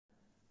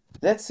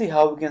Let's see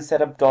how we can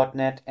set up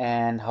 .NET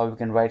and how we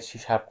can write C#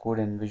 code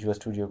in Visual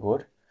Studio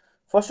Code.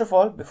 First of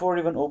all, before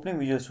even opening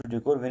Visual Studio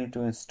Code, we need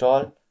to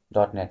install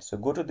 .NET. So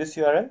go to this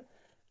URL,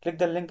 click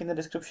the link in the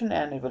description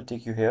and it will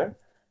take you here,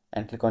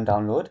 and click on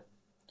download.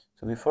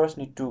 So we first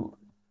need to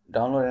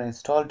download and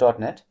install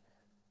 .NET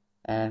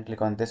and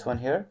click on this one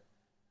here.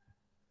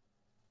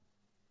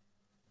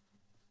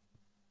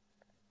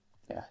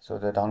 Yeah, so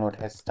the download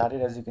has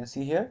started, as you can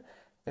see here.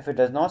 If it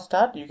does not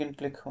start, you can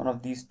click one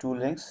of these two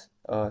links,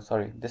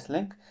 this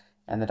link,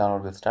 and the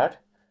download will start.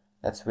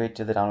 Let's wait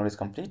till the download is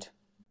complete.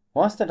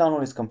 Once the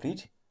download is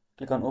complete,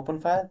 click on open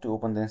file to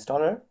open the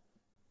installer.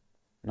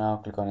 Now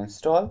click on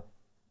install.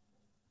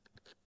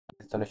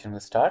 Installation will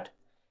start.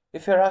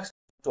 If you are asked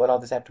to allow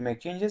this app to make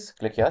changes,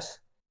 click yes.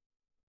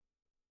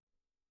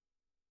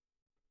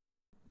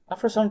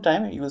 After some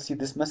time, you will see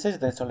this message: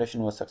 the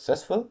installation was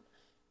successful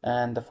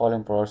and the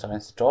following products are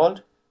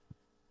installed.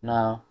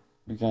 Now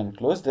you can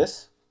close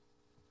this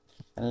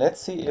and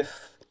let's see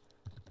if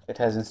it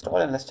has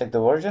installed, and let's check the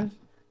version.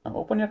 Now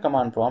open your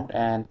command prompt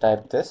and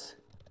type this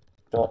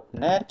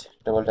 .NET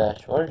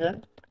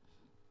 /version,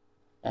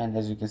 and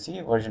as you can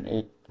see, version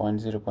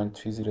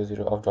 8.0.300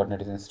 of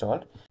 .NET is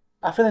installed.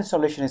 After the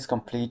installation is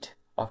complete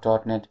of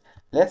 .NET,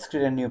 let's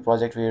create a new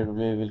project where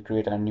we will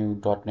create a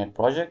new .NET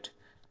project,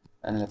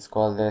 and let's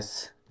call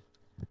this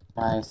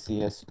my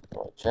CS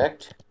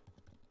project.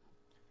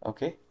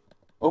 Okay,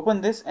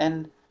 open this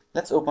and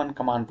let's open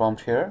command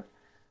prompt here.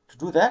 To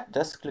do that,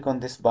 just click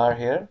on this bar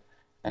here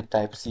and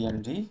type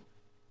cmd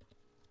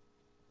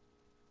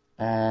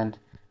and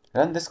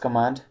run this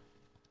command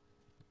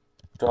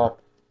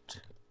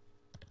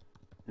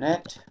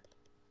 .NET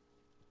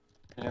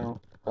new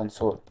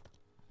console.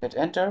 Hit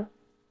enter,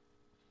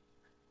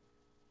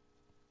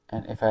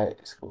 and if I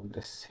scroll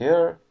this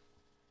here,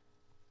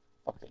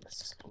 okay, let's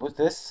just close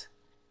this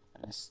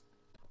and let's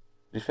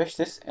refresh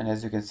this, and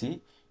as you can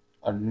see,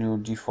 a new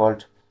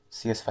default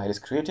CS file is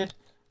created.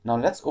 Now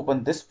let's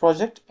open this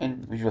project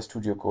in Visual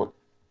Studio Code.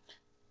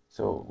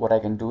 So what I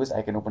can do is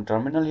I can open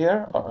terminal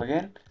here, or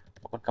again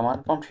open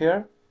command prompt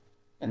here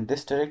in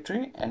this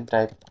directory and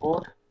type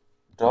code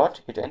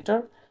dot, hit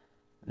enter.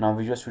 Now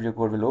Visual Studio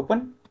Code will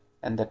open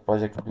and that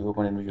project will be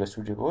open in Visual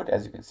Studio Code,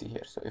 as you can see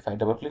here. So if I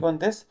double click on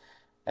this,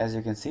 as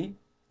you can see,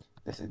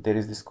 there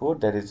is this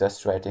code that is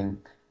just writing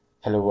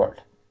hello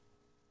world.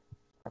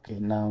 Okay,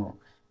 now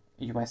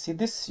you might see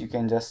this, you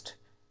can just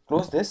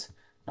close this.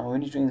 Now we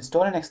need to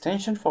install an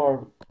extension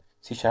for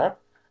C#.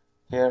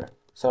 Here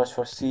search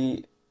for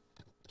C#.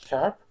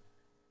 Okay,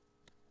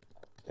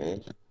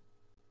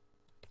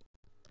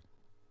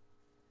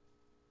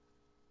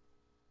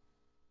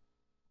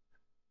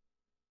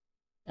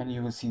 and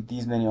you will see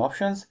these many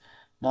options.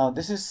 Now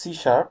this is C#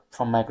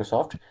 from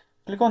Microsoft.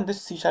 Click on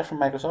this C# from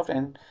Microsoft,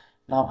 and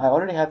now I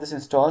already have this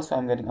installed, so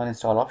I'm getting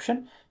uninstall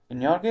option.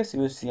 In your case,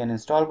 you will see an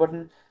install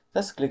button.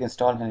 Just click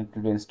install and it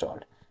will be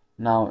installed.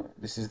 Now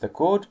this is the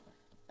code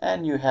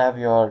and you have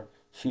your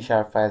C#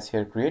 files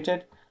here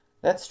created.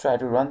 Let's try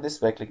to run this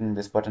by clicking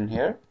this button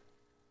here,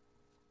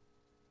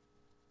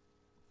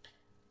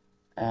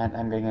 and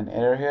I'm getting an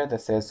error here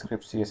that says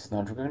script CS is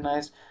not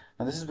recognized.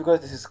 Now this is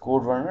because this is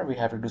code runner, we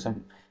have to do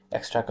some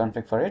extra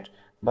config for it.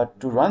 But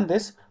to run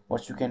this,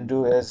 what you can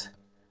do is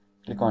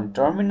click on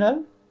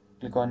terminal,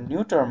 click on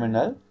new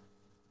terminal.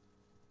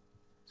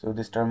 So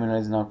this terminal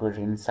is now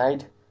created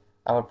inside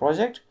our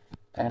project,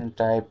 and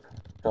type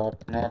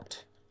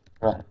 .NET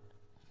run.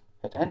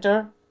 Hit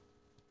enter,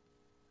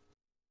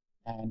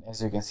 and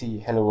as you can see,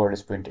 hello world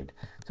is printed.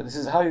 So this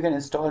is how you can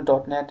install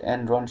 .NET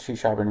and run C#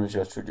 in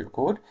Visual Studio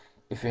Code.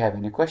 If you have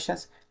any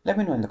questions, let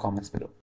me know in the comments below.